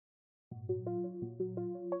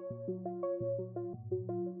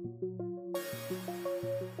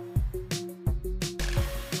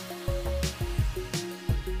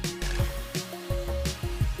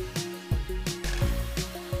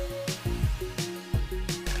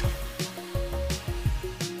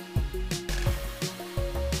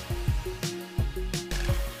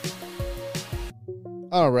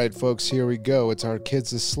All right, folks, here we go. It's Our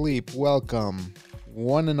Kids Asleep. Welcome,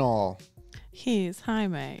 one and all. He's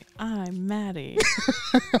Jaime. I'm Maddie.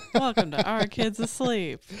 Welcome to Our Kids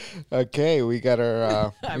Asleep. Okay, we got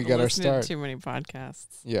our I've start. To too many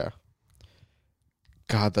podcasts. Yeah.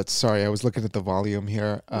 God, sorry. I was looking at the volume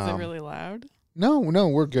here. Is it really loud? No,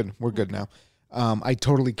 we're good. We're good now. I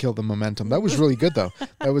totally killed the momentum. That was really good, though.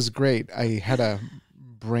 That was great. I had a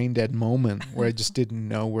brain dead moment where I just didn't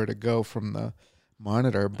know where to go from the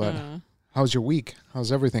monitor. But how's your week?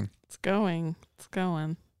 How's everything? It's going.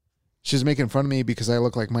 She's making fun of me because I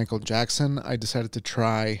look like Michael Jackson. I decided to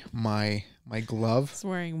try my glove. He's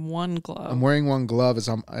wearing one glove. I'm wearing one glove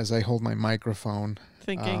as I hold my microphone.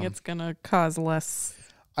 Thinking it's going to cause less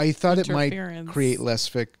I thought it might create less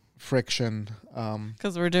friction.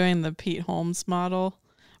 Because we're doing the Pete Holmes model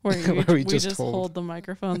where we just hold the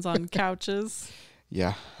microphones on couches.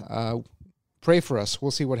 Yeah. Pray for us. We'll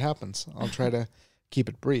see what happens. I'll try to keep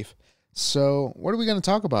it brief. So what are we going to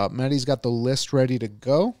talk about? Maddie's got the list ready to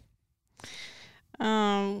go.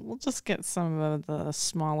 We'll just get some of the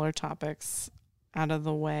smaller topics out of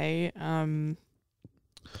the way.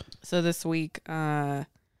 So this week, the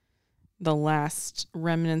last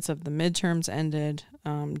remnants of the midterms ended.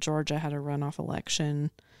 Georgia had a runoff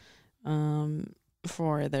election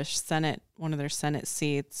for their Senate, one of their Senate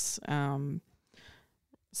seats.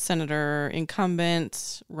 Senator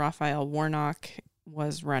incumbent Raphael Warnock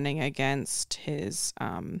was running against his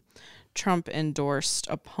Trump-endorsed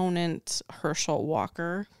opponent, Herschel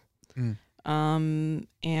Walker. Senator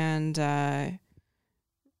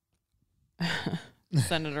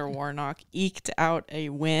Warnock eked out a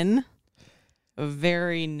win, a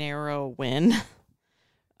very narrow win,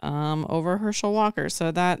 over Herschel Walker.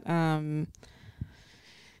 So that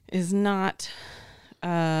is not...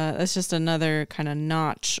 it's just another kind of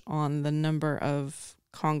notch on the number of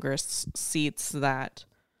Congress seats that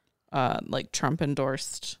like Trump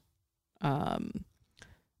endorsed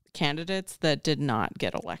candidates that did not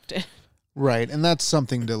get elected. Right. And that's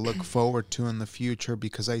something to look forward to in the future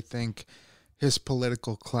because I think his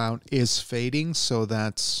political clout is fading. So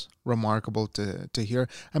that's remarkable to hear.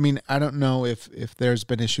 I mean, I don't know if there's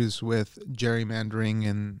been issues with gerrymandering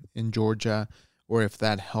in Georgia or if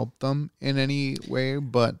that helped them in any way,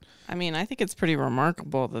 but... I mean, I think it's pretty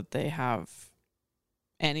remarkable that they have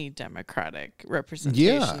any Democratic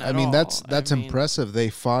representation Yeah, I mean, that's impressive.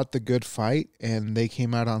 They fought the good fight, and they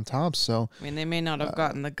came out on top, so... I mean, they may not have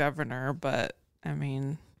gotten the governor, but, I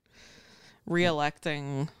mean,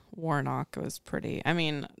 re-electing Warnock was pretty... I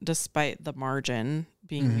mean, despite the margin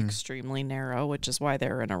being extremely narrow, which is why they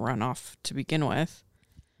were in a runoff to begin with.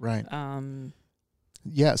 Right.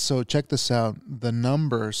 Yeah, so check this out. The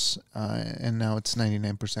numbers, and now it's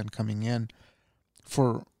 99% coming in.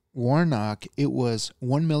 For Warnock, it was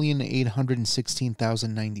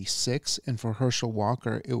 1,816,096, and for Herschel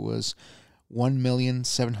Walker, it was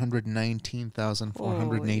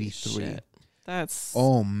 1,719,483. That's...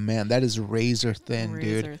 Oh, man, that is razor thin,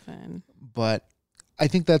 dude. Razor thin. But I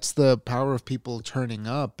think that's the power of people turning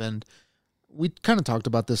up, and we kind of talked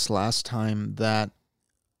about this last time, that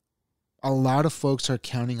a lot of folks are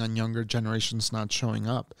counting on younger generations not showing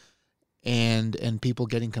up and people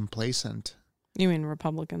getting complacent. You mean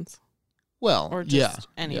Republicans? Well, or just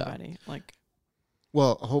anybody. Yeah. Like,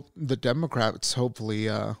 well, the Democrats hopefully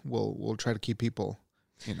will try to keep people,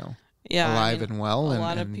 alive and well. A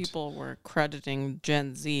lot of people were crediting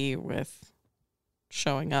Gen Z with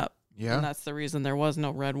showing up. Yeah. And that's the reason there was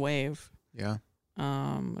no red wave. Yeah.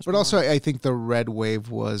 But also, I think the red wave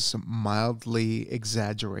was mildly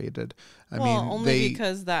exaggerated. Only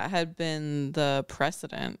because that had been the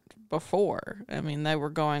precedent before. I mean, they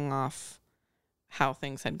were going off how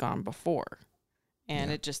things had gone before,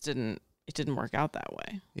 and it just didn't work out that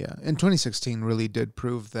way. Yeah, and 2016 really did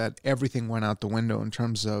prove that everything went out the window in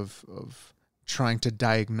terms of trying to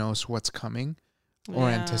diagnose what's coming. Or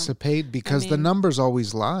anticipate, because the numbers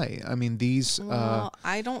always lie. I mean, these...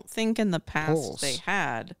 I don't think in the past polls. They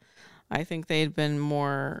had. I think they'd been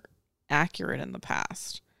more accurate in the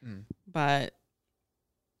past. But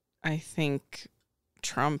I think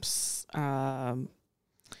Trump's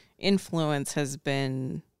influence has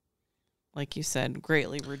been, like you said,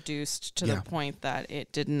 greatly reduced to the point that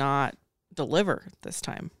it did not deliver this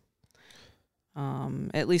time.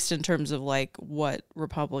 At least in terms of like what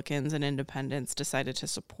Republicans and independents decided to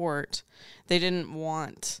support. They didn't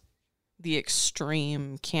want the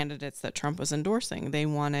extreme candidates that Trump was endorsing. They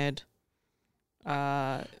wanted,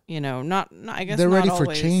 not I guess they're not ready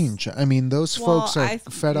always. for change. I mean, those folks are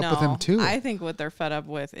fed up with him too. I think what they're fed up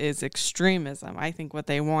with is extremism. I think what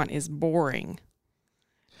they want is boring.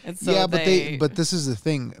 And so yeah, but this is the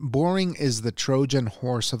thing. Boring is the Trojan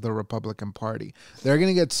horse of the Republican Party. They're going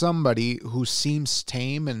to get somebody who seems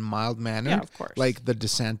tame and mild-mannered, yeah, of course, like the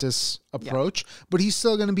DeSantis approach, but he's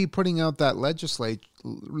still going to be putting out that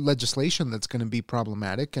legislation that's going to be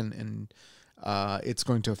problematic, and it's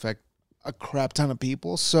going to affect a crap ton of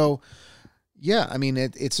people. So, yeah, I mean,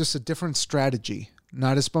 it's just a different strategy.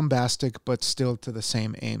 Not as bombastic, but still to the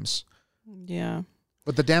same aims. Yeah.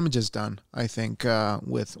 But the damage is done, I think,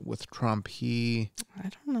 with Trump. I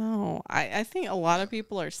don't know. I think a lot of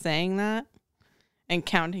people are saying that and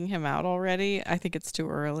counting him out already. I think it's too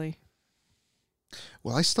early.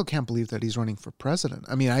 Well, I still can't believe that he's running for president.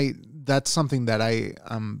 I mean, that's something that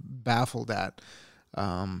I'm baffled at.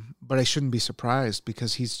 But I shouldn't be surprised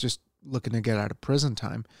because he's just looking to get out of prison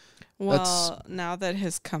time. Well, now that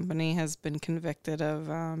his company has been convicted of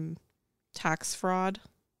tax fraud.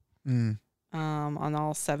 On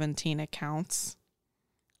all 17 accounts.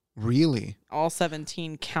 Really? All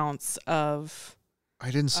 17 counts of...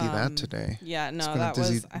 I didn't see that today. Yeah, no, that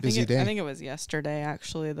was... I think it was yesterday,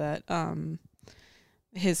 actually, that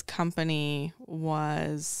his company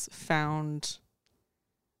was found...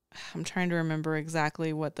 I'm trying to remember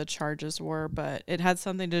exactly what the charges were, but it had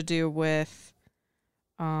something to do with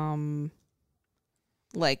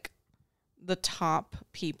like the top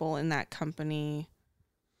people in that company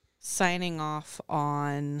signing off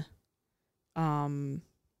on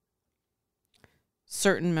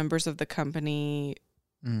certain members of the company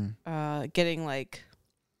getting like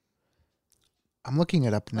I'm looking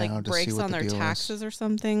it up now like to breaks see what on the their deal taxes is. or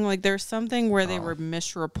something. Like there's something where they were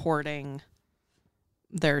misreporting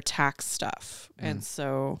their tax stuff. And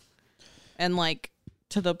so and like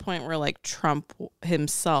to the point where like Trump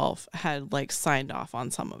himself had like signed off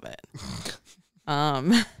on some of it.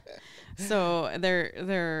 So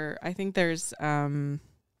there I think there's taking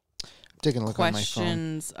a look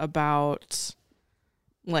questions about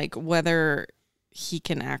like whether he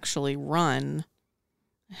can actually run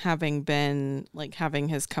having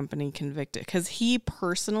his company convicted, because he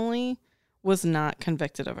personally was not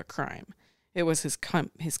convicted of a crime. It was his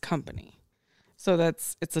company. So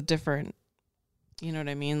it's a different, you know what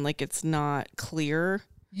I mean? Like it's not clear.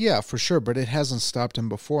 Yeah, for sure, but it hasn't stopped him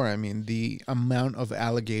before. I mean, the amount of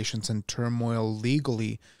allegations and turmoil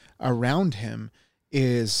legally around him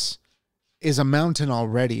is a mountain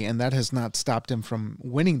already, and that has not stopped him from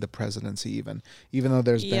winning the presidency even though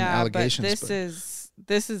there's been allegations. But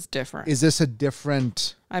this is different. Is this a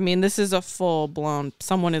different... I mean, this is a full-blown,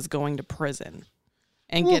 someone is going to prison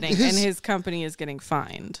and and his company is getting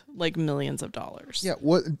fined like millions of dollars. Yeah,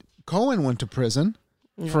 Cohen went to prison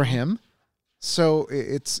for him. So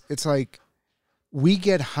it's like we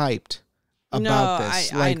get hyped about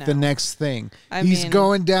this, like the next thing. He's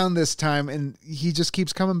going down this time, and he just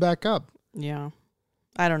keeps coming back up. Yeah.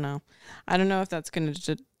 I don't know. I don't know if that's going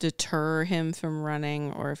to deter him from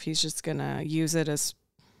running or if he's just going to use it as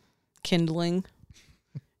kindling,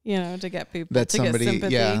 to get people that to somebody, get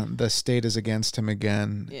sympathy. Yeah, the state is against him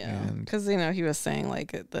again. Yeah, because he was saying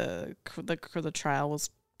like the trial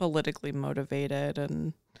was politically motivated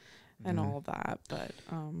and all of that, but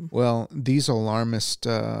well, these alarmist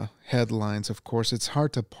headlines, of course, it's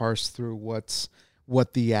hard to parse through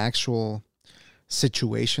what the actual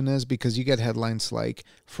situation is, because you get headlines like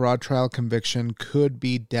fraud trial conviction could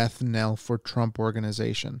be death knell for Trump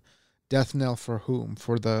organization. Death knell for whom?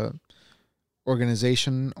 For the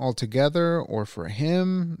organization altogether, or for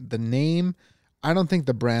him, the name? I don't think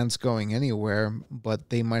the brand's going anywhere, but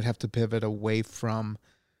they might have to pivot away from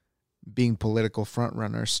being political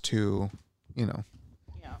frontrunners to,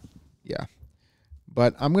 Yeah.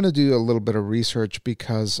 But I'm going to do a little bit of research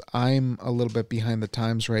because I'm a little bit behind the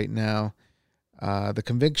times right now. The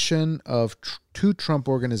conviction of two Trump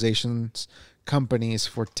organizations companies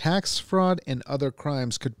for tax fraud and other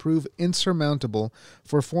crimes could prove insurmountable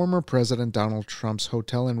for former President Donald Trump's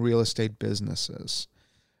hotel and real estate businesses.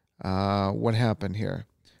 What happened here?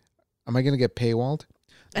 Am I going to get paywalled?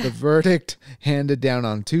 The verdict handed down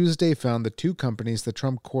on Tuesday found the two companies, the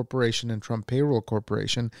Trump Corporation and Trump Payroll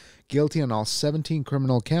Corporation, guilty on all 17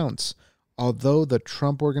 criminal counts, although the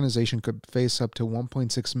Trump organization could face up to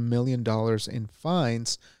 $1.6 million in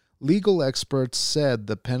fines. Legal experts said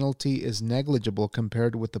the penalty is negligible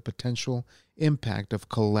compared with the potential impact of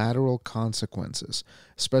collateral consequences,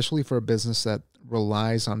 especially for a business that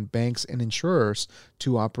relies on banks and insurers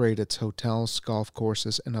to operate its hotels, golf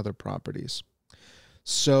courses, and other properties.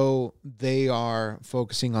 So they are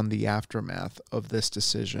focusing on the aftermath of this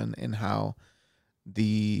decision and how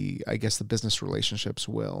the business relationships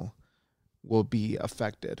will be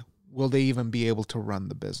affected. Will they even be able to run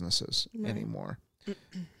the businesses anymore?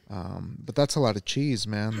 But that's a lot of cheese,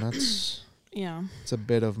 man. That's it's a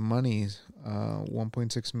bit of money.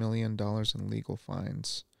 $1.6 million in legal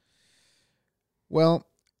fines. Well,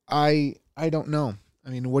 I don't know. I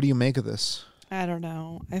mean, what do you make of this? I don't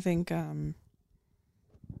know. I think I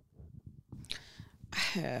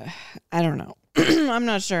don't know. I'm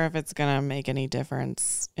not sure if it's gonna make any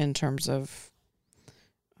difference in terms of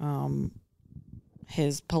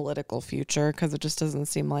his political future, because it just doesn't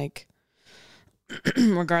seem like,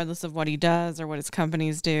 regardless of what he does or what his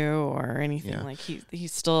companies do or anything, like he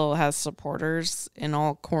still has supporters in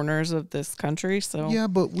all corners of this country. So yeah,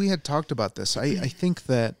 but we had talked about this. I think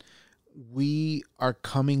that we are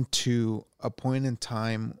coming to a point in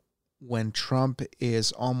time when Trump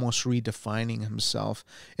is almost redefining himself.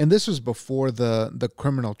 And this was before the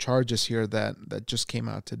criminal charges here that just came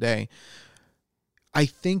out today. I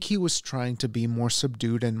think he was trying to be more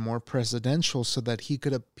subdued and more presidential so that he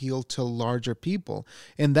could appeal to larger people.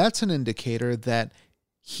 And that's an indicator that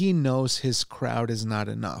he knows his crowd is not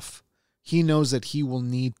enough. He knows that he will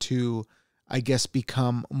need to,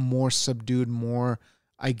 become more subdued, more,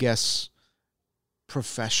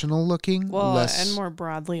 professional looking. Well, and more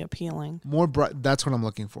broadly appealing. That's what I'm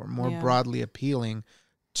looking for. More broadly appealing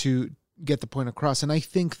to get the point across. And I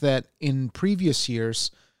think that in previous years,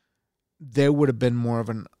 there would have been more of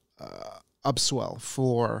an upswell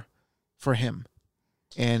for him,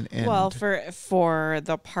 and well, for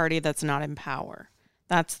the party that's not in power.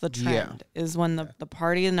 That's the trend. Is when the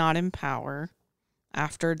party is not in power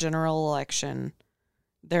after a general election,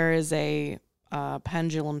 there is a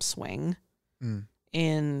pendulum swing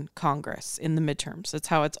in Congress in the midterms. It's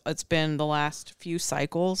how it's been the last few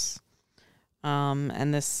cycles,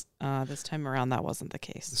 and this time around that wasn't the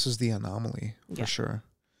case. This is the anomaly for sure.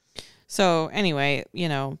 So anyway,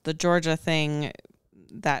 the Georgia thing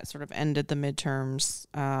that sort of ended the midterms,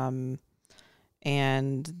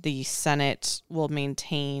 and the Senate will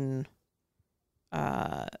maintain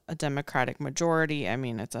a Democratic majority. I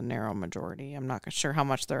mean, it's a narrow majority. I'm not sure how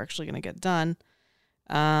much they're actually going to get done.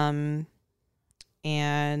 And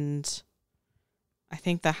I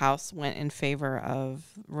think the House went in favor of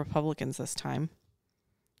Republicans this time,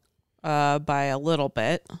 by a little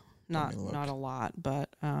bit, not a lot, but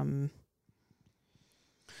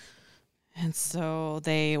and so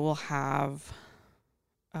they will have,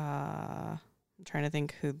 I'm trying to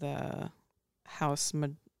think who the House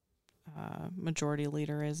majority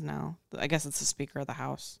leader is now. I guess it's the Speaker of the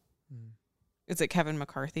House. Is it Kevin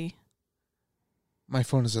McCarthy? My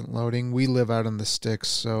phone isn't loading. We live out in the sticks,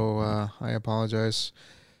 so I apologize.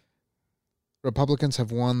 Republicans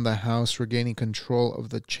have won the House, regaining control of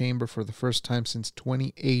the chamber for the first time since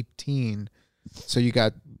 2018. So you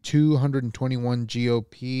got 221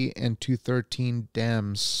 GOP and 213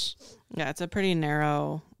 Dems. Yeah, it's a pretty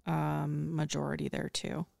narrow majority there,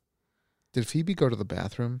 too. Did Phoebe go to the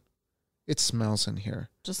bathroom? It smells in here.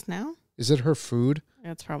 Just now? Is it her food?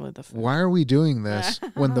 It's probably the food. Why are we doing this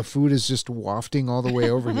when the food is just wafting all the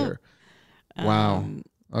way over here? Wow.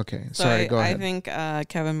 Okay. Sorry, go ahead. I think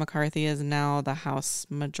Kevin McCarthy is now the House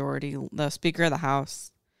majority, the Speaker of the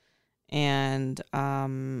House. And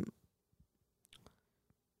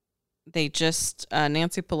they just,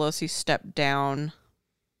 Nancy Pelosi stepped down,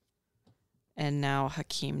 and now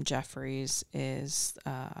Hakeem Jeffries is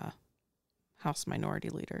House Minority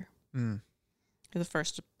Leader. The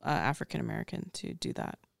first African-American to do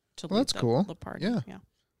that. That's cool. The party. Yeah.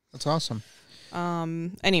 That's awesome.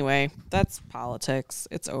 Anyway, that's politics.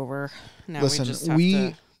 It's over. Now Listen, we just have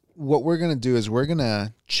to... what we're going to do is we're going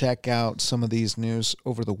to check out some of these news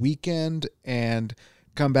over the weekend and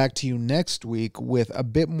come back to you next week with a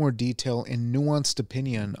bit more detail and nuanced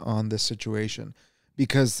opinion on this situation,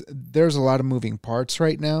 because there's a lot of moving parts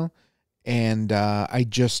right now. And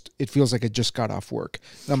it feels like I just got off work.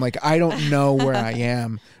 And I'm like, I don't know where I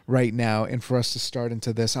am right now. And for us to start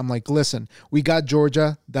into this, I'm like, listen, we got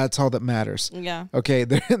Georgia. That's all that matters. Yeah. Okay.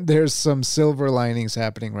 There's some silver linings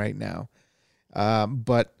happening right now.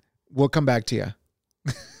 But we'll come back to you.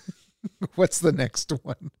 What's the next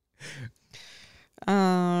one?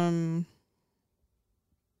 I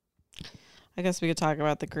guess we could talk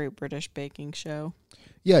about the Great British Baking Show.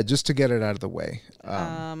 Yeah, just to get it out of the way.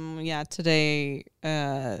 Yeah, today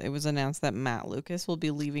it was announced that Matt Lucas will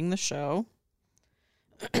be leaving the show,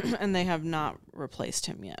 and they have not replaced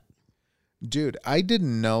him yet. Dude, I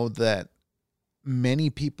didn't know that many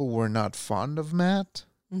people were not fond of Matt,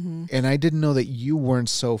 and I didn't know that you weren't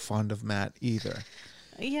so fond of Matt either.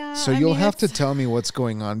 Yeah. So you'll have to tell me what's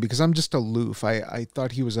going on because I'm just aloof. I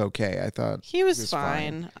thought he was okay. I thought he was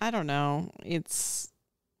fine. I don't know.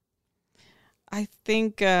 I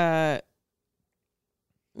think, yeah,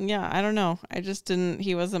 I don't know.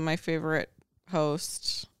 He wasn't my favorite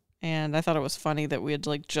host. And I thought it was funny that we had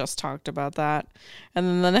like just talked about that. And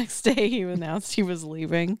then the next day he announced he was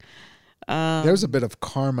leaving. There's a bit of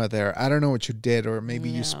karma there. I don't know what you did, or maybe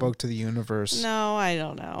you spoke to the universe. No, I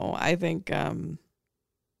don't know. I think, I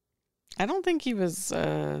don't think he was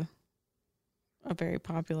a very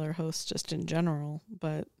popular host just in general,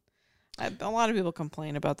 but a lot of people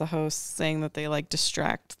complain about the hosts saying that they like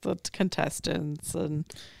distract the contestants and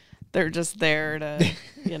they're just there to,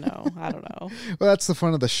 I don't know. Well, that's the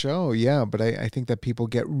fun of the show. Yeah. But I think that people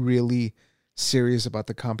get really serious about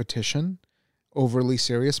the competition, overly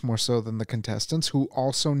serious, more so than the contestants who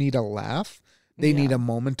also need a laugh. They need a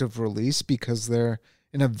moment of release because they're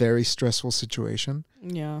in a very stressful situation.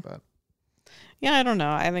 Yeah. But yeah, I don't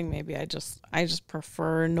know. I think maybe I just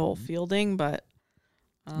prefer Noel Fielding, but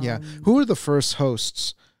yeah. Who were the first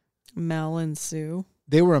hosts? Mel and Sue.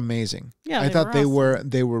 They were amazing. Yeah, I thought they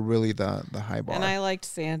were really the high bar. And I liked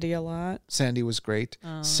Sandy a lot. Sandy was great.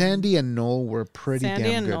 Sandy and Noel were pretty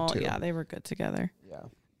damn good too. Yeah, they were good together.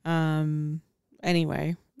 Yeah.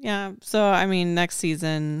 Anyway, yeah. So I mean, next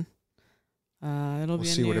season, we'll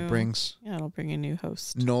see what it brings. Yeah, it'll bring a new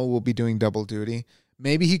host. Noel will be doing double duty.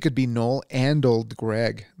 Maybe he could be Noel and old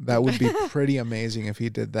Greg. That would be pretty amazing if he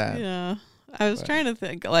did that. Yeah. I was trying to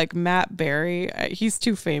think, like Matt Berry. He's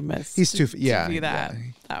too famous. He's to be that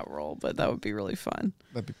role, but that would be really fun.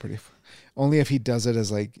 That'd be pretty fun. Only if he does it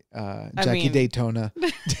as like Jackie Daytona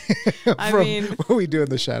from What We Do in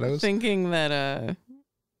the Shadows. Thinking that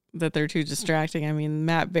they're too distracting. I mean,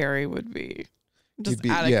 Matt Berry would be just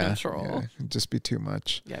out of control. Yeah, it'd just be too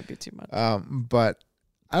much. Yeah, it'd be too much. But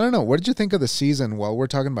I don't know. What did you think of the season? Well, we're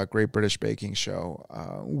talking about Great British Baking Show.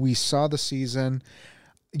 We saw the season.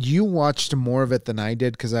 You watched more of it than I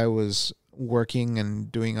did because I was working and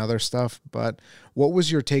doing other stuff. But what was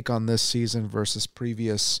your take on this season versus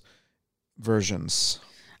previous versions?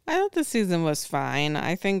 I thought the season was fine.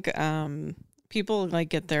 I think people like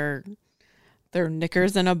get their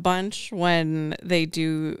knickers in a bunch when they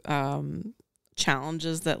do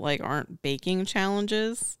challenges that like aren't baking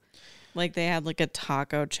challenges. Like they had like a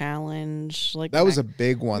taco challenge. Like that was a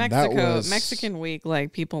big one. Mexican week.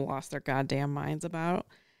 Like people lost their goddamn minds about.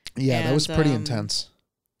 Yeah, that was pretty intense.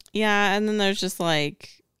 Yeah, and then there's just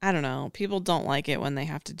like, I don't know, people don't like it when they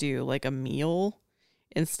have to do like a meal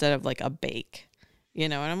instead of like a bake,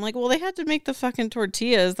 and I'm like, well, they had to make the fucking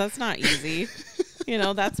tortillas. That's not easy.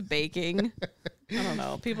 That's baking. I don't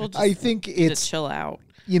know. People just I think it's chill out.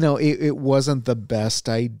 It wasn't the best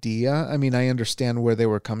idea. I mean, I understand where they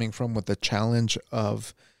were coming from with the challenge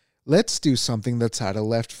of let's do something that's out of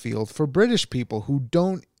left field for British people who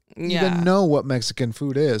don't even know what Mexican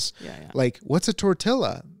food is. Like, what's a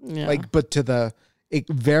tortilla? But to the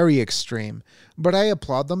very extreme. But I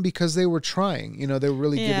applaud them because they were trying. They were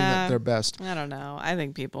really giving it their best. I don't know. I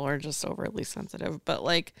think people are just overly sensitive. But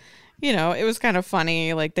like, it was kind of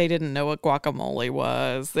funny. Like they didn't know what guacamole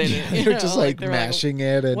was. They didn't. They're just like mashing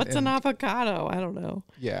it. And what's an avocado? I don't know.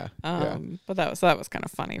 Yeah. But that was kind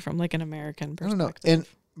of funny from like an American perspective. I don't know. And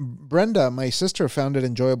Brenda, my sister, found it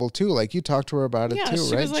enjoyable too. Like you talked to her about it too,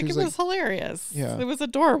 she right? Was like, it was hilarious. Yeah, it was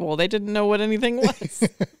adorable. They didn't know what anything was.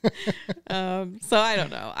 So I don't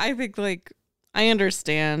know. I think like I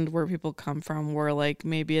understand where people come from. Where like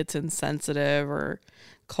maybe it's insensitive or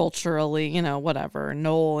culturally, whatever.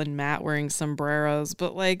 Noel and Matt wearing sombreros,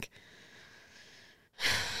 but like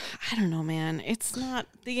I don't know, man. It's not.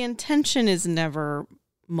 The intention is never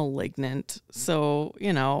malignant, so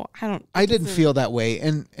I didn't feel that way.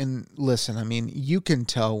 And listen, I mean, you can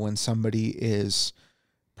tell when somebody is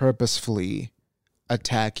purposefully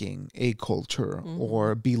attacking a culture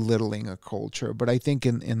or belittling a culture, but I think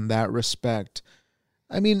in that respect,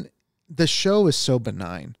 I mean, the show is so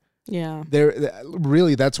benign. Yeah,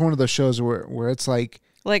 really, that's one of those shows where it's like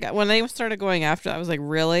when they started going after, I was like,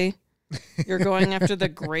 really? You're going after the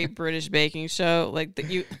Great British Baking Show? Like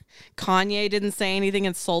Kanye didn't say anything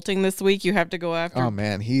insulting this week. You have to go after. Oh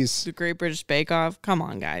man, he's the Great British Bake Off. Come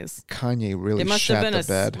on, guys. Kanye really shat the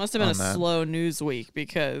bed. Must have been a slow news week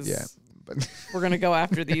because we're gonna go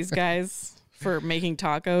after these guys for making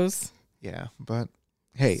tacos. Yeah, but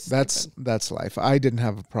Hey, Stupid. that's life. I didn't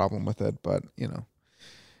have a problem with it, but you know,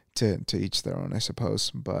 to each their own, I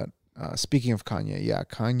suppose. But speaking of Kanye, yeah,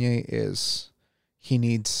 he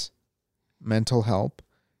needs mental help.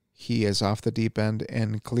 He is off the deep end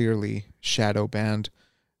and clearly shadow banned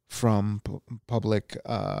from public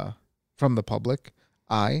from the public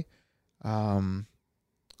eye. Um,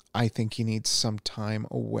 I think he needs some time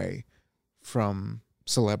away from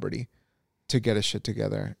celebrity to get his shit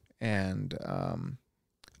together. And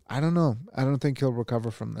I don't know. I don't think he'll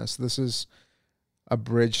recover from this. This is a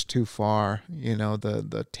bridge too far. You know,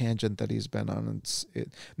 the tangent that he's been on.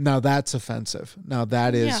 Now that's offensive. Now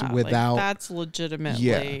that is without. Like that's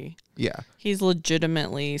legitimately. Yeah. He's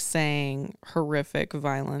legitimately saying horrific,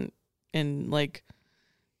 violent, and like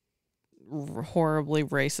horribly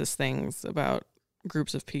racist things about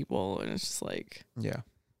groups of people, and it's just like, yeah,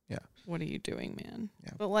 what are you doing, man?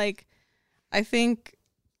 Yeah. But like, I think,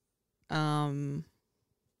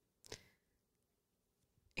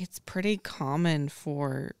 it's pretty common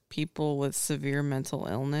for people with severe mental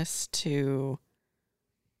illness to,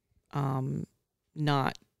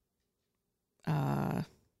 not,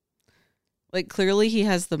 like clearly he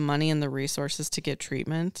has the money and the resources to get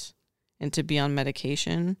treatment and to be on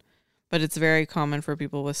medication. But it's very common for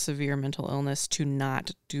people with severe mental illness to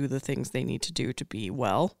not do the things they need to do to be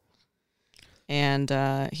well. And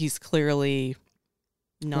he's clearly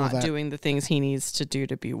not doing the things he needs to do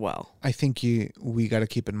to be well. I think we got to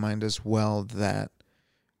keep in mind as well that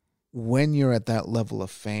when you're at that level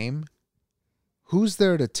of fame, who's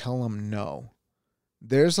there to tell him no?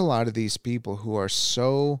 There's a lot of these people who are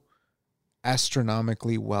so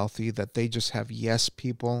astronomically wealthy that they just have yes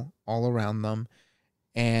people all around them.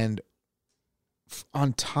 And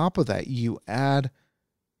on top of that, you add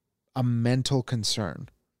a mental concern,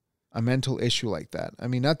 a mental issue like that. I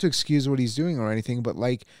mean, not to excuse what he's doing or anything, but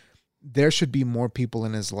like there should be more people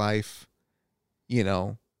in his life, you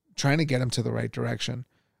know, trying to get him to the right direction,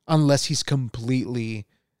 unless he's completely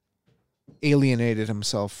alienated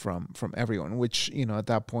himself from everyone, which, you know, at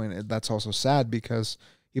that point, that's also sad because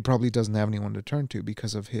he probably doesn't have anyone to turn to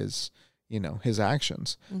because of his, you know, his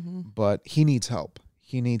actions. Mm-hmm. But he needs help.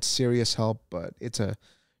 He needs serious help, but it's a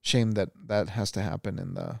shame that has to happen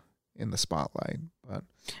in the spotlight. But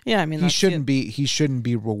yeah, I mean, he shouldn't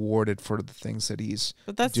be rewarded for the things that he's.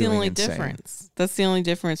 But that's doing the only insane. difference. That's the only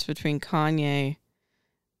difference between Kanye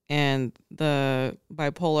and the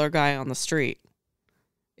bipolar guy on the street.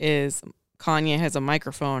 Is Kanye has a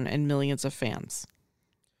microphone and millions of fans.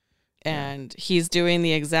 And he's doing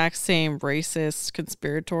the exact same racist,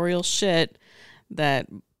 conspiratorial shit that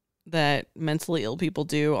mentally ill people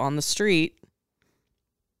do on the street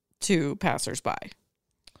to passersby.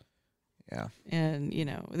 Yeah. And, you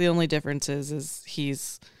know, the only difference is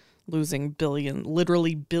he's losing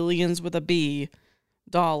literally billions with a B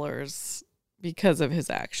dollars because of his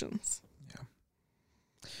actions. Yeah.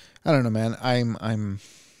 I don't know, man. I'm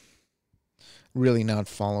really not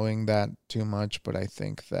following that too much, but I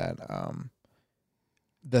think that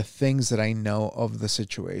the things that I know of the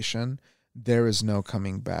situation, there is no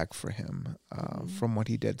coming back for him from what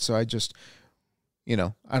he did. So I just, you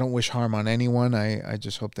know, I don't wish harm on anyone. I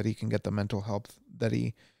just hope that he can get the mental help that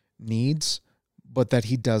he needs, but that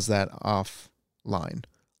he does that offline.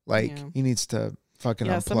 Like, he needs to fucking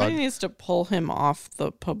unplug. Somebody needs to pull him off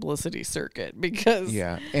the publicity circuit because...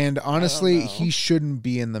 Yeah, and honestly, he shouldn't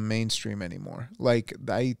be in the mainstream anymore. Like,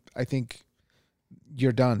 I think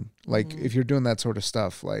you're done. Like, if you're doing that sort of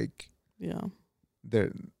stuff, like... Yeah.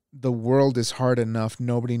 The world is hard enough.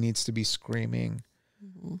 Nobody needs to be screaming,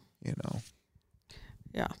 you know.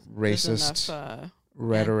 Yeah. Racist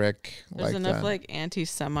rhetoric. There's like enough that. like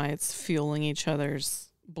anti-Semites fueling each other's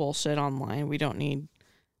bullshit online. We don't need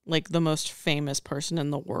like the most famous person in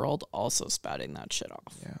the world also spouting that shit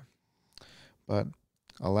off. Yeah. But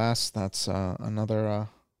alas, that's another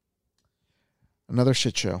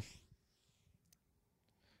shit show.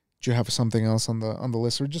 Do you have something else on the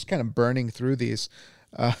list? We're just kind of burning through these.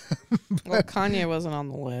 Well, Kanye wasn't on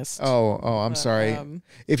the list. I'm sorry.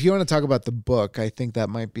 If you want to talk about the book, I think that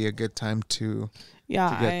might be a good time to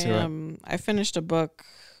get to it. I finished a book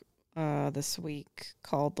this week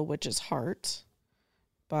called The Witch's Heart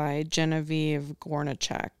by Genevieve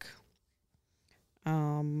Gornichek.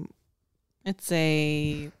 It's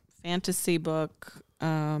a fantasy book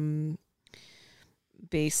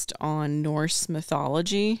based on Norse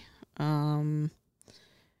mythology.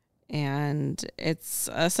 And it's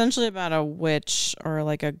essentially about a witch or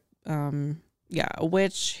like a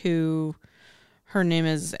witch who her name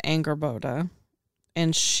is Angerboda,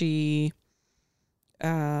 and she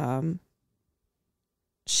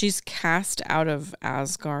she's cast out of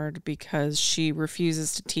Asgard because she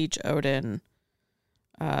refuses to teach Odin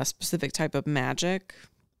a specific type of magic.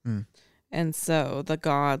 Mm. And so the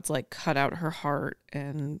gods like cut out her heart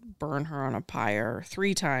and burn her on a pyre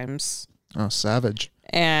 3 times. Oh, savage.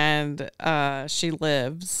 And she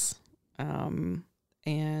lives.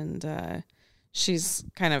 She's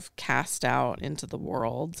kind of cast out into the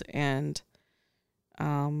world, and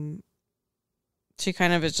she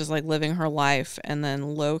kind of is just like living her life, and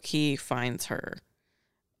then Loki finds her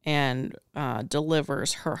and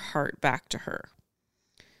delivers her heart back to her.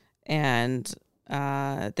 And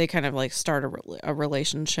they kind of like start a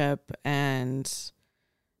relationship, and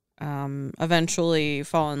eventually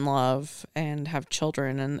fall in love and have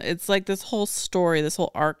children. And it's like this whole story, this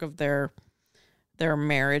whole arc of their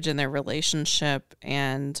marriage and their relationship,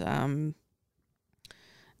 and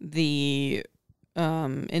the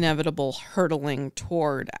inevitable hurtling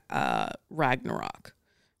toward Ragnarok,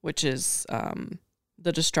 which is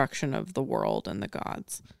the destruction of the world and the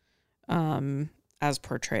gods, as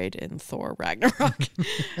portrayed in Thor Ragnarok.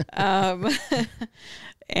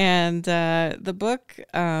 And the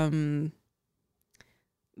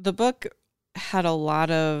book had a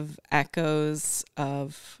lot of echoes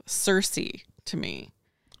of Circe to me.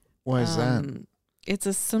 Why is that? It's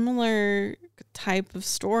a similar type of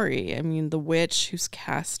story. I mean, the witch who's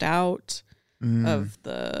cast out of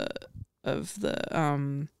the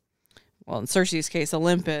well, in Circe's case,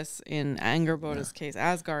 Olympus. In Angerboda's case,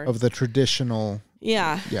 Asgard. Of the traditional.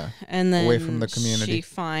 Yeah. Yeah. And then away from the community. She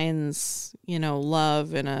finds,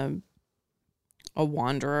 love in a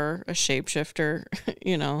wanderer, a shapeshifter,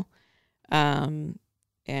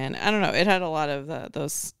 and I don't know, it had a lot of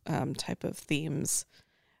those type of themes.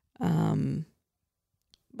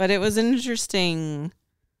 But it was an interesting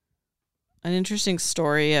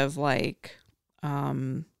story of like,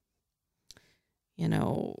 kind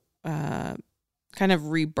of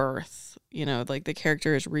rebirth, like the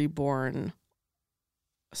character is reborn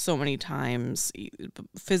so many times,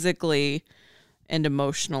 physically and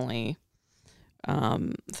emotionally,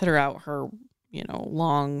 throughout her,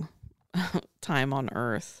 long time on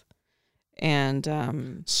Earth.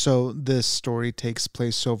 And so this story takes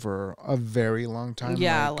place over a very long time.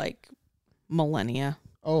 Yeah, like millennia.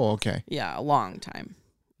 Oh, okay. Yeah, a long time.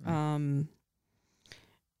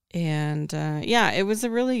 It was a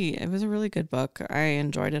really good book. I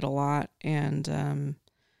enjoyed it a lot, and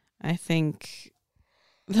I think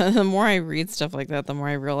the more I read stuff like that, the more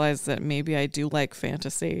I realize that maybe I do like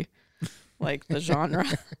fantasy, like the genre.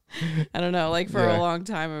 I don't know. Like for a long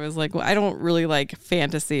time, I was like, well, I don't really like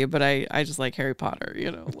fantasy, but I just like Harry Potter,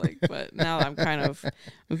 But now I'm kind of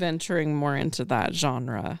venturing more into that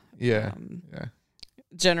genre. Yeah.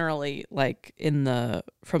 Generally, like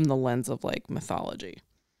from the lens of like mythology.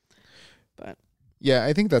 But yeah,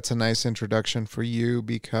 I think that's a nice introduction for you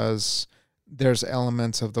because there's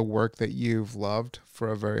elements of the work that you've loved for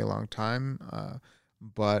a very long time,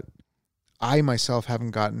 but I myself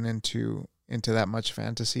haven't gotten into that much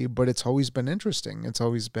fantasy, but it's always been interesting. It's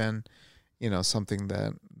always been, something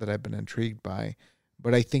that I've been intrigued by.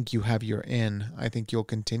 But I think you have your in. I think you'll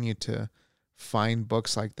continue to find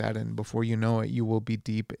books like that, and before you know it, you will be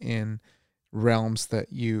deep in realms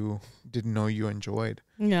that you didn't know you enjoyed.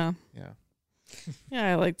 Yeah.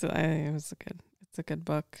 I liked it. It's a good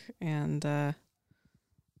book, and now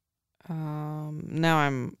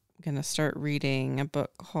I'm gonna start reading a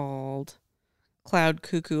book called Cloud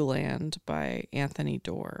Cuckoo Land by Anthony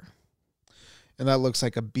Doerr. And that looks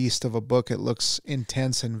like a beast of a book. It looks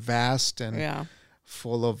intense and vast and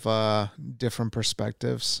full of different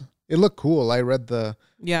perspectives. It looked cool. I read the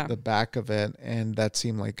back of it, and that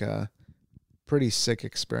seemed like a pretty sick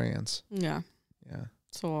experience. Yeah.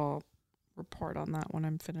 So I'll report on that when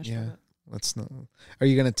I'm finished with it. Let's know. Are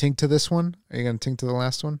you going to tink to this one? Are you going to tink to the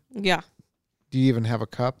last one? Yeah. Do you even have a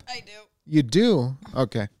cup? I do. You do?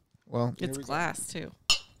 Okay. Well, it's glass too.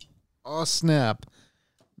 Oh, snap.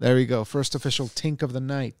 There we go. First official tink of the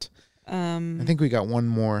night. I think we got one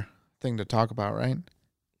more thing to talk about, right?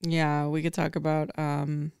 Yeah, we could talk about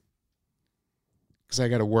because I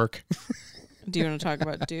got to work. Do you want to talk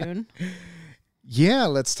about Dune? Yeah,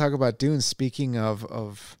 let's talk about Dune. Speaking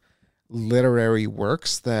of literary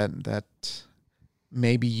works that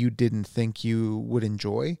maybe you didn't think you would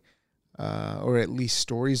enjoy, or at least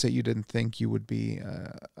stories that you didn't think you would be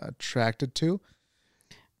attracted to.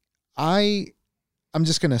 I'm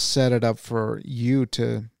just going to set it up for you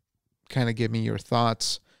to kind of give me your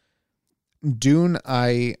thoughts. Dune,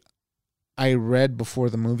 I read before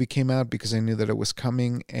the movie came out because I knew that it was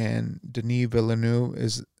coming, and Denis Villeneuve,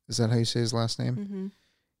 is that how you say his last name? Mm-hmm.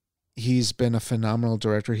 He's been a phenomenal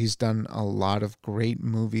director. He's done a lot of great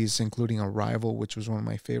movies, including Arrival, which was one of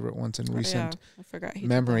my favorite ones in recent I forgot he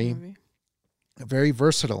memory. did that movie. Very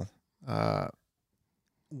versatile.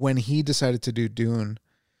 When he decided to do Dune,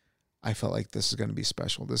 I felt like this is going to be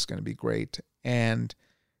special. This is going to be great. And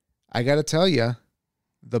I got to tell you,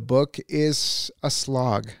 the book is a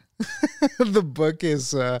slog. The book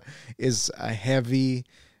is a heavy,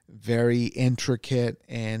 very intricate,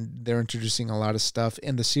 and they're introducing a lot of stuff,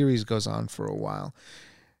 and the series goes on for a while.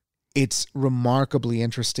 It's remarkably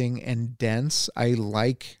interesting and dense. I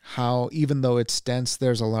like how, even though it's dense,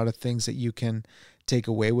 there's a lot of things that you can take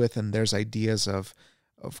away with, and there's ideas of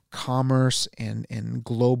commerce and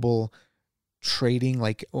global trading,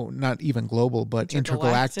 like, not even global, but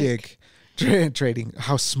intergalactic trading.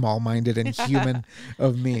 How small-minded and human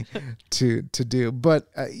of me to do. But,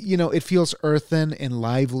 it feels earthen and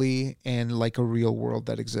lively and like a real world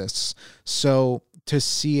that exists. So to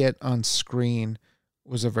see it on screen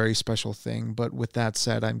was a very special thing. But with that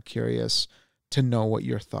said, I'm curious to know what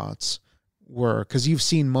your thoughts were, because you've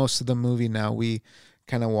seen most of the movie now. We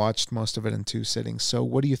kind of watched most of it in 2 sittings. So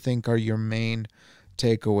what do you think are your main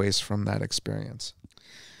takeaways from that experience?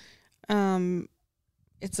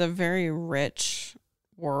 It's a very rich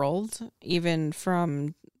world, even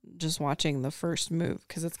from just watching the first movie,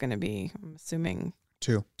 because it's going to be, I'm assuming,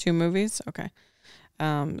 2 movies. Okay.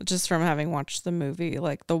 Just from having watched the movie,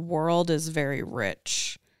 like, the world is very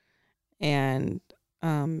rich, and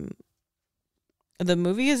the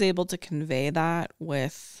movie is able to convey that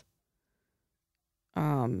with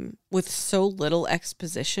so little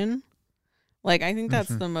exposition. Like, I think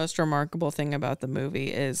that's the most remarkable thing about the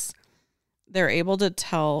movie is they're able to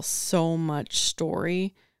tell so much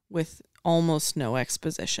story with almost no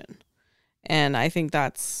exposition. And I think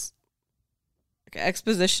that's,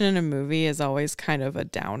 exposition in a movie is always kind of a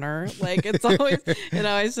downer. Like, it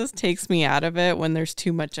always just takes me out of it when there's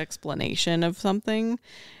too much explanation of something,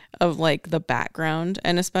 of like the background.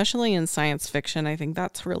 And especially in science fiction, I think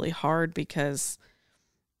that's really hard because,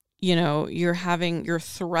 you're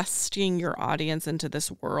thrusting your audience into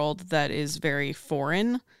this world that is very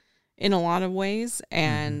foreign in a lot of ways.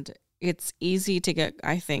 And it's easy to get,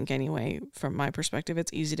 I think anyway, from my perspective,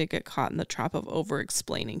 it's easy to get caught in the trap of over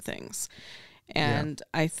explaining things. And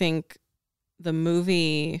I think the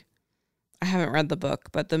movie, I haven't read the book,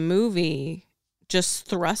 but the movie just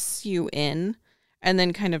thrusts you in and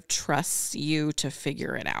then kind of trusts you to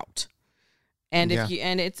figure it out. And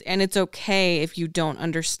it's okay if you don't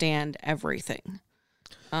understand everything.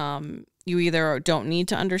 You either don't need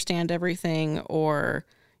to understand everything, or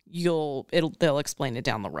they'll explain it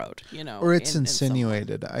down the road, or it's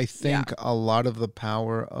insinuated. I think a lot of the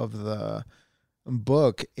power of the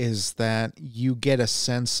book is that you get a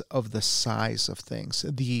sense of the size of things,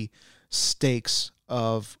 the stakes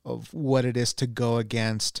of what it is to go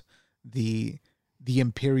against the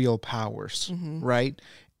imperial powers, right?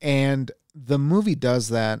 And the movie does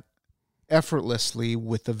that effortlessly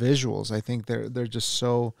with the visuals. I think they're just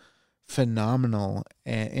so phenomenal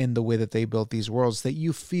in the way that they built these worlds, that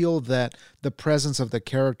you feel that the presence of the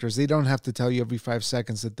characters, they don't have to tell you every 5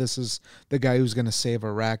 seconds that this is the guy who's going to save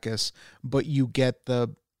Arrakis, but you get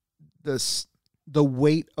the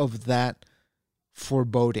weight of that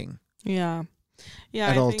foreboding. Yeah.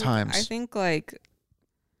 At all times. I think, like,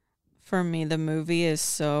 for me, the movie is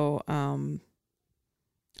so,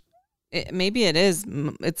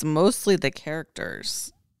 it's mostly the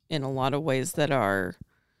characters in a lot of ways that are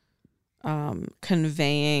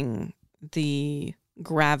conveying the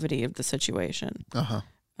gravity of the situation.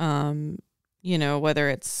 Whether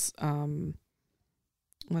it's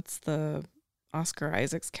what's the Oscar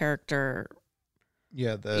Isaac's character,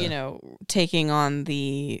 taking on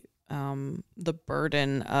the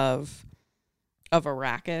burden of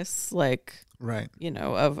Arrakis, like, right,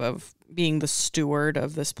 of being the steward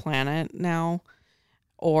of this planet now,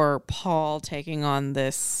 or Paul taking on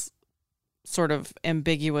this sort of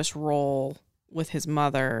ambiguous role with his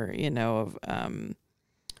mother, of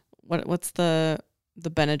what's the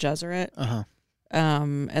Bene Gesserit,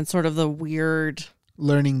 and sort of the weird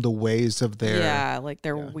learning the ways of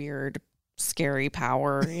their weird scary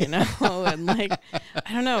power, and like,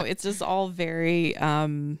 I don't know, it's just all very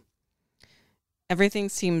everything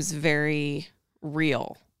seems very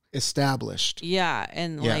real, established,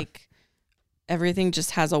 and like everything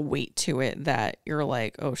just has a weight to it that you're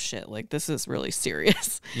like, oh shit, like, this is really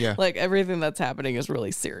serious. Yeah. Like, everything that's happening is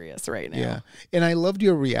really serious right now. Yeah. And I loved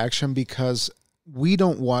your reaction, because we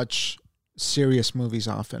don't watch serious movies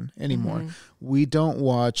often anymore. We don't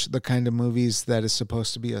watch the kind of movies that is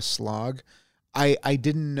supposed to be a slog. I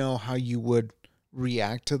didn't know how you would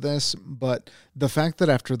react to this, but the fact that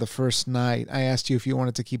after the first night I asked you if you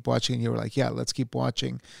wanted to keep watching and you were like, yeah, let's keep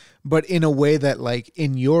watching, but in a way that, like,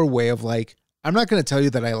 in your way of like, I'm not going to tell you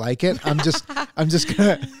that I like it. I'm just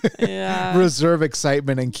going to reserve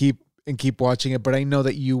excitement and keep watching it, but I know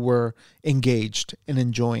that you were engaged and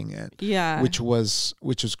enjoying it. Yeah. Which was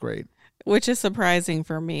great. Which is surprising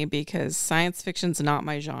for me because science fiction's not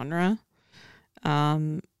my genre.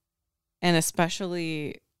 And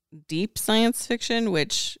especially deep science fiction,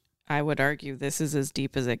 which I would argue this is as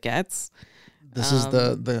deep as it gets. This is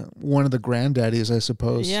the one of the granddaddies, I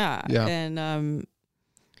suppose. Yeah. Yeah. And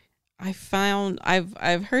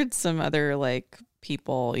I've heard some other like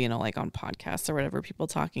people, you know, like on podcasts or whatever, people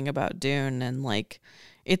talking about Dune, and like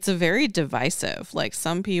it's a very divisive. Like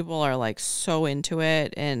some people are like so into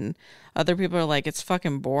it and other people are like, it's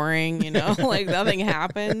fucking boring, you know, like nothing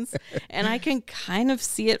happens. And I can kind of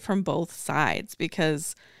see it from both sides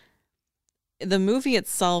because the movie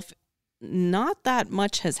itself, not that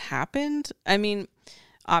much has happened. I mean,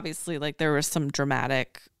 obviously, like there was some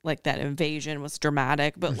dramatic, like that invasion was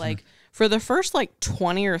dramatic, but like for the first like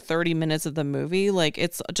 20 or 30 minutes of the movie, like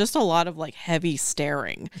it's just a lot of like heavy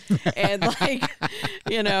staring and like,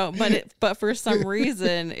 you know, but for some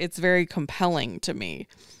reason it's very compelling to me.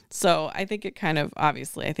 So I think it kind of,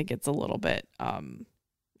 obviously, I think it's a little bit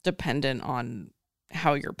dependent on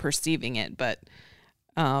how you're perceiving it, but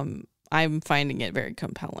I'm finding it very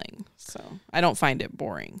compelling. So I don't find it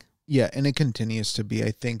boring. Yeah, and it continues to be.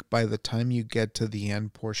 I think by the time you get to the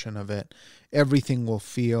end portion of it, everything will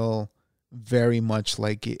feel very much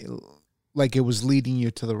like it was leading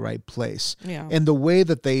you to the right place. Yeah. And the way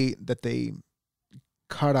that they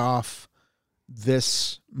cut off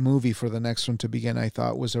this movie for the next one to begin, I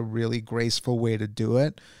thought was a really graceful way to do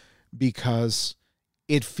it, because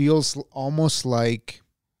it feels almost like,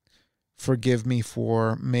 forgive me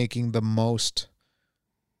for making the most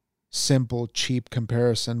simple, cheap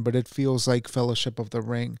comparison, but it feels like Fellowship of the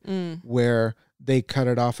Ring, where they cut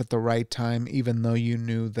it off at the right time, even though you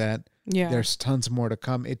knew that there's tons more to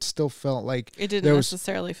come. It still felt like it didn't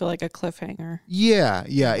necessarily feel like a cliffhanger. Yeah.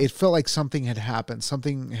 It felt like something had happened.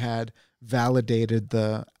 Something had validated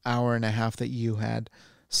the hour and a half that you had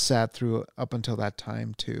sat through up until that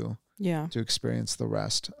time to experience the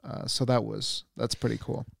rest. So that's pretty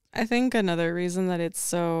cool. I think another reason that it's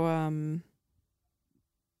so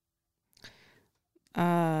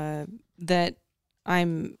that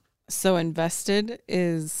I'm so invested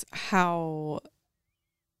is how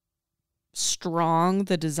strong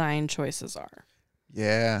the design choices are.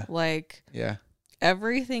 Yeah. Like,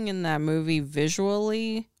 everything in that movie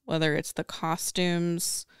visually, whether it's the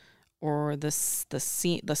costumes or the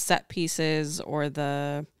set pieces or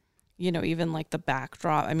the, you know, even like the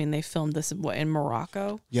backdrop. I mean, they filmed this in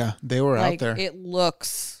Morocco. Yeah, they were out there. It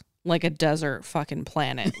looks like a desert fucking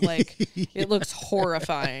planet. Like it looks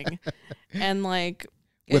horrifying. And like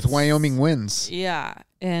with Wyoming winds. Yeah.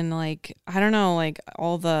 And like, I don't know, like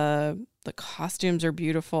all the costumes are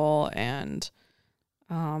beautiful and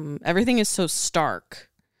everything is so stark.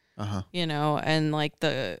 You know, and like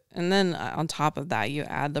and then on top of that you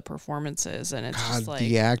add the performances, and it's just like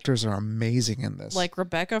the actors are amazing in this. Like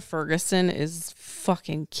Rebecca Ferguson is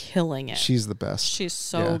fucking killing it. She's the best. She's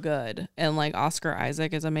so good. And like Oscar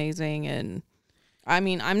Isaac is amazing. And I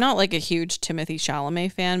mean, I'm not like a huge Timothée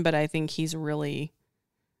Chalamet fan, but I think he's really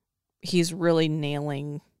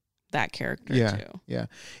nailing that character too. Yeah.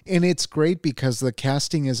 And it's great because the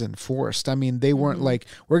casting isn't forced. I mean, they weren't like,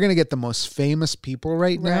 we're going to get the most famous people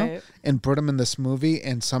right now and put them in this movie,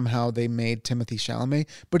 and somehow they made Timothée Chalamet,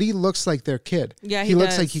 but he looks like their kid. Yeah, he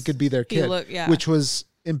looks like he could be their kid, which was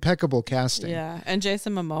impeccable casting. Yeah. And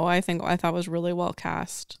Jason Momoa, I thought was really well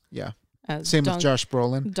cast. Yeah. Same with Josh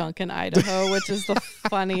Brolin. Duncan Idaho, which is the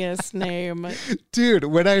funniest name. Dude,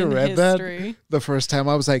 when I read that the first time,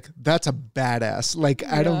 I was like, that's a badass. Like,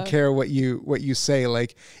 I don't care what you say.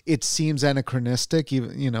 Like, it seems anachronistic,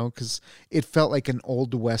 even, you know, because it felt like an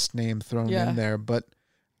Old West name thrown in there, but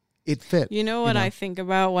it fit. You know what I think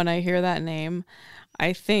about when I hear that name?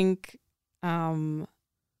 I think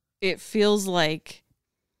it feels like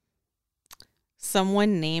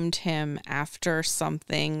someone named him after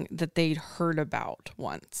something that they'd heard about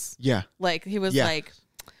once. Yeah. Like he was like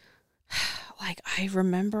I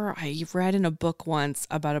remember I read in a book once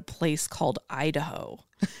about a place called Idaho.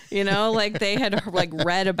 You know, like they had like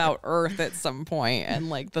read about Earth at some point and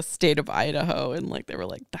like the state of Idaho, and like they were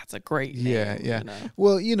like, that's a great name. Yeah. You know?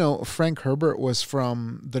 Well, you know, Frank Herbert was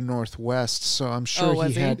from the Northwest, so I'm sure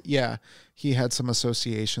he had some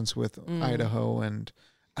associations with Idaho, and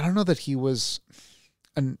I don't know that he was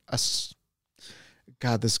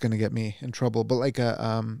God, this is going to get me in trouble, but like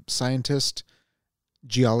a scientist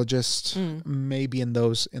geologist, maybe in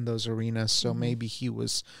those arenas. So Mm-hmm. maybe he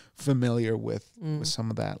was familiar with some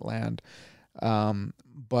of that land.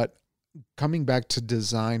 But coming back to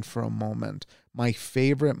design for a moment, my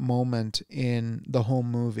favorite moment in the whole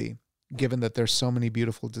movie, given that there's so many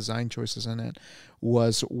beautiful design choices in it,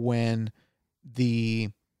 was when the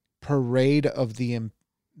parade of the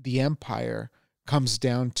Empire comes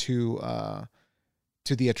down to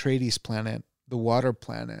the Atreides planet, the water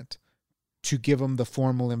planet, to give them the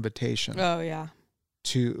formal invitation. Oh yeah.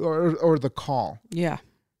 Or the call. Yeah.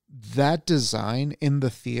 That design in the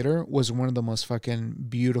theater was one of the most fucking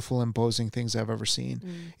beautiful, imposing things I've ever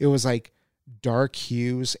seen. It was like dark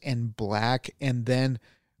hues and black, and then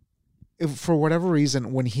for whatever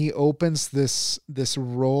reason, when he opens this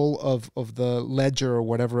roll of the ledger or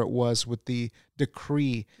whatever it was with the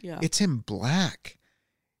decree, it's in black.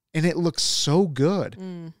 And it looks so good.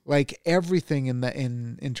 Like everything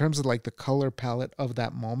in terms of like the color palette of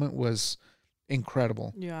that moment was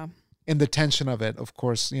incredible. Yeah. And the tension of it, of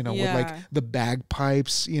course, with like the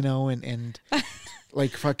bagpipes, and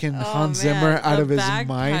like fucking Hans Zimmer out of his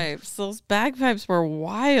mind. Those bagpipes were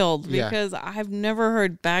wild because I've never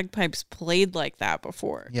heard bagpipes played like that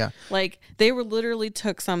before. Yeah. Like they were literally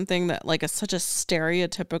took something that like such a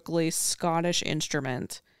stereotypically Scottish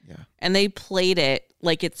instrument. Yeah. And they played it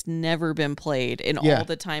like it's never been played in all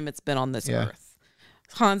the time it's been on this earth.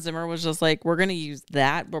 Hans Zimmer was just like, we're going to use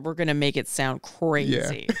that, but we're going to make it sound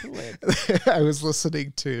crazy. Yeah. I was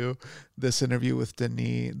listening to this interview with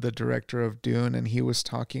Denis, the director of Dune, and he was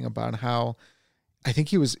talking about how, I think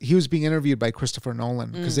he was being interviewed by Christopher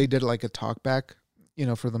Nolan because they did like a talk back,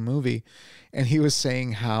 for the movie. And he was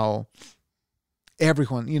saying how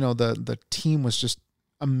everyone, the team was just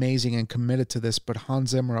amazing and committed to this, but Hans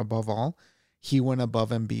Zimmer above all, he went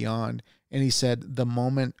above and beyond. And he said the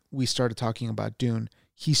moment we started talking about Dune,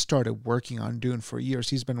 he started working on Dune for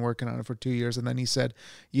years. He's been working on it for 2 years. And then he said,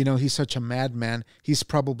 he's such a madman. He's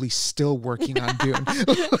probably still working on Dune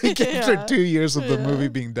after 2 years of the movie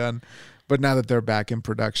being done. But now that they're back in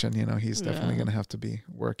production, he's definitely going to have to be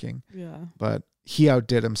working. Yeah. But he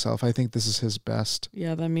outdid himself. I think this is his best.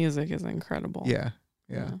 Yeah, the music is incredible. Yeah.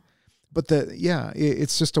 But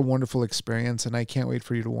it's just a wonderful experience, and I can't wait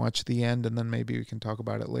for you to watch the end, and then maybe we can talk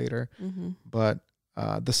about it later. But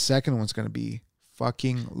the second one's going to be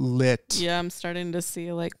fucking lit. Yeah, I'm starting to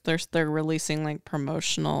see like they're releasing like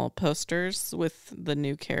promotional posters with the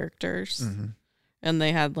new characters, and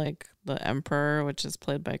they had like the Emperor, which is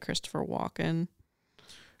played by Christopher Walken.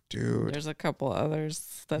 Dude, there's a couple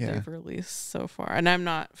others that they've released so far, and I'm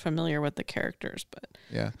not familiar with the characters, but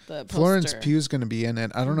the Florence Pugh's going to be in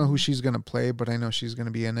it. I don't know who she's going to play, but I know she's going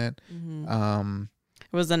to be in it. It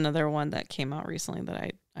was another one that came out recently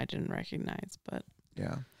that I didn't recognize, but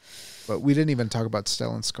but we didn't even talk about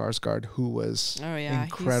Stellan Skarsgård, who was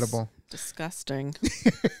incredible, he's disgusting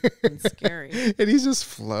and scary, and he's just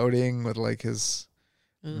floating with like his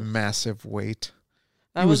massive weight.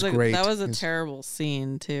 That was great. That was a terrible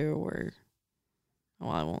scene too, where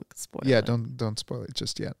I won't spoil it. Yeah, don't spoil it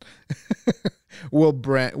just yet. We'll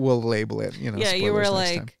label it, Yeah, you were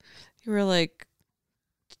like,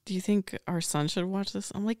 do you think our son should watch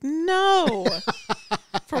this? I'm like, no.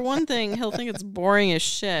 For one thing, he'll think it's boring as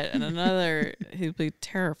shit, and another, he'll be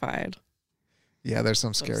terrified. Yeah, there's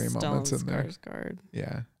some scary moments in there. Skarsgård.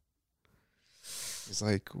 Yeah. It's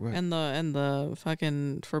like what? And the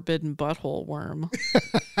fucking forbidden butthole worm.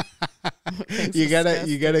 you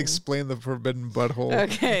gotta explain the forbidden butthole.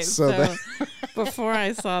 Okay, so before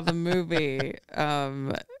I saw the movie,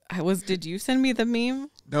 did you send me the meme?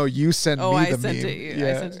 No, you sent me the meme.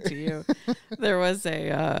 I sent it to you. There was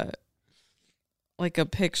a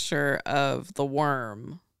picture of the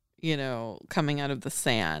worm, coming out of the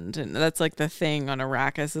sand, and that's like the thing on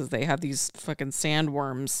Arrakis is they have these fucking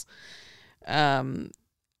sandworms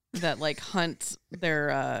that like hunt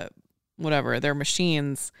their their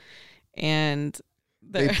machines, and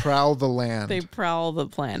they prowl the land. They prowl the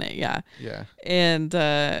planet, yeah. And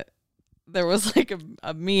there was like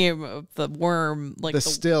a meme of the worm, like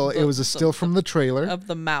it was a still from the trailer of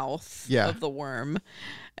the mouth of the worm,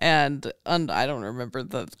 and I don't remember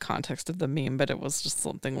the context of the meme, but it was just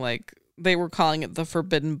something like they were calling it the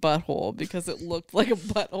forbidden butthole because it looked like a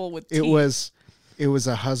butthole with teeth. It was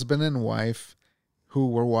a husband and wife who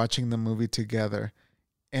were watching the movie together,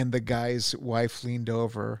 and the guy's wife leaned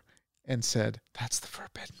over and said, "That's the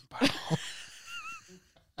forbidden butthole."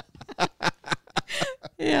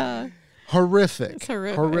 Yeah. Horrific. It's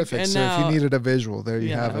horrific. So if you needed a visual, there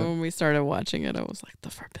you have it. When we started watching it, I was like,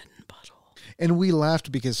 the forbidden butthole. And we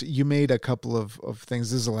laughed because you made a couple of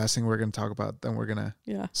things. This is the last thing we're going to talk about. Then we're going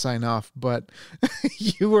to sign off. But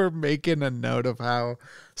you were making a note of how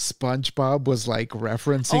SpongeBob was like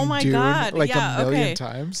referencing Dune like a million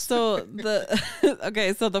times. So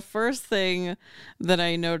the first thing that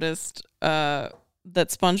I noticed that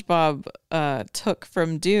SpongeBob took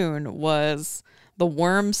from Dune was the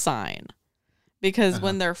worm sign. Because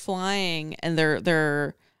when they're flying and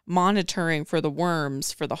they're monitoring for the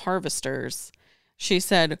worms for the harvesters, she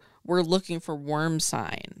said, "We're looking for worm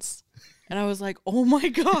signs." And I was like, oh my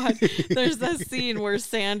God. There's that scene where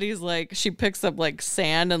Sandy's like, she picks up like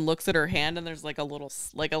sand and looks at her hand, and there's like a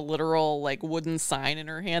literal like wooden sign in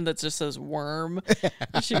her hand that just says worm.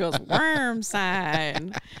 And she goes, "Worm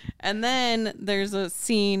sign." And then there's a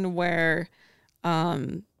scene where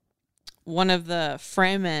one of the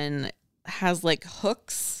Fremen has like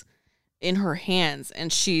hooks in her hands,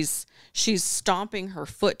 and she's stomping her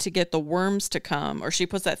foot to get the worms to come, or she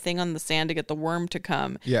puts that thing on the sand to get the worm to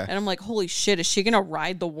come. Yeah. And I'm like, holy shit, is she gonna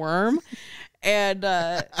ride the worm? And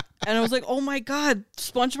I was like, oh my God,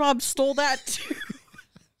 SpongeBob stole that too.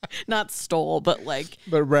 Not stole, but like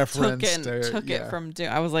referenced took it from Dune.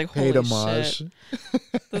 I was like, holy homage. shit.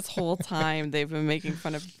 This whole time they've been making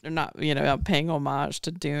fun of, or not, paying homage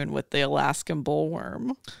to Dune with the Alaskan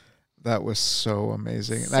bullworm. That was so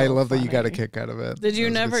amazing. So I love funny. that you got a kick out of it. Did you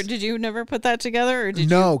never put that together? Or did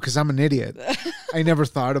no, because I'm an idiot. I never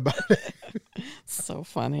thought about it. So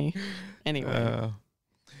funny. Anyway.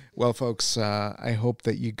 Well, folks, I hope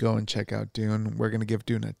that you go and check out Dune. We're going to give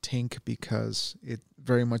Dune a tink because it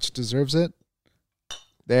very much deserves it.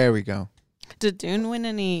 There we go. Did Dune win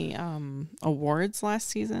any awards last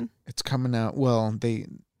season? It's coming out. Well,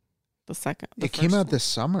 it came out this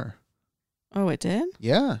summer. Oh, it did?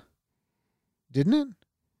 Yeah. Didn't it?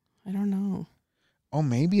 I don't know. Oh,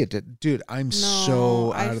 maybe it did. Dude, I'm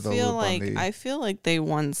so out of the loop on the... I feel like they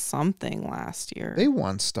won something last year. They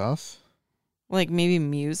won stuff. Like maybe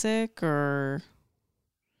music or...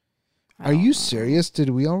 Are you serious?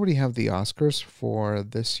 Did we already have the Oscars for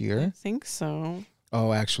this year? I think so.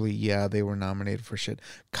 Oh, actually, yeah, they were nominated for shit.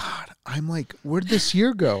 God, I'm like, where'd this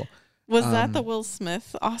year go? Was that the Will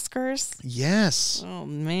Smith Oscars? Yes. Oh,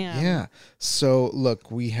 man. Yeah. So,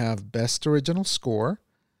 look, we have Best Original Score.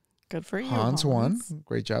 Good for you, Hans won.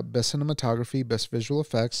 Great job. Best Cinematography, Best Visual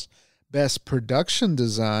Effects, Best Production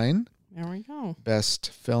Design. There we go. Best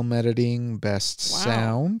Film Editing, Best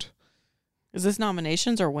Sound. Is this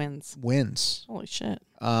nominations or wins? Wins. Holy shit.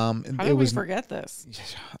 How did we forget this?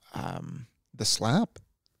 The Slap.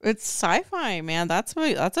 It's sci-fi, man. That's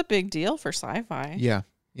a big deal for sci-fi. Yeah.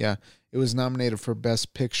 Yeah. It was nominated for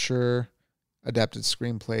Best Picture, Adapted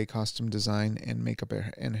Screenplay, Costume Design, and Makeup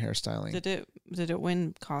and Hairstyling. Did it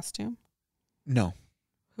win costume? No.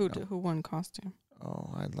 Who won costume?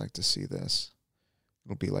 Oh, I'd like to see this.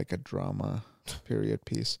 It'll be like a drama period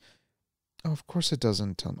piece. Oh, of course it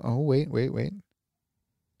doesn't tell me. Oh, wait.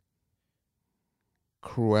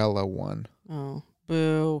 Cruella won. Oh,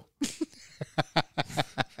 boo.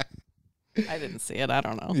 I didn't see it. I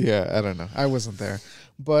don't know. Yeah, I don't know. I wasn't there.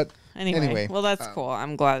 But anyway. Well, that's cool.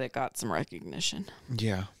 I'm glad it got some recognition.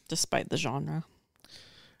 Yeah. Despite the genre.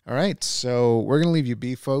 All right. So we're going to leave you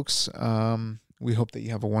be, folks. We hope that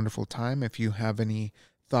you have a wonderful time. If you have any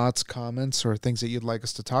thoughts, comments, or things that you'd like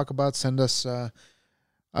us to talk about, send us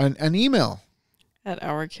an email. At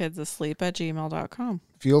ourkidsasleep@gmail.com.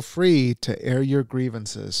 Feel free to air your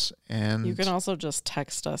grievances. And you can also just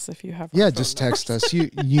text us if you have just text us.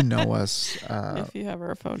 You know us. If you have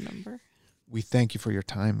our phone number. We thank you for your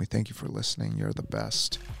time. We thank you for listening. You're the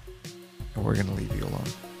best. And we're going to leave you alone.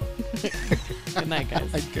 Good night,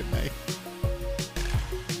 guys. Good night.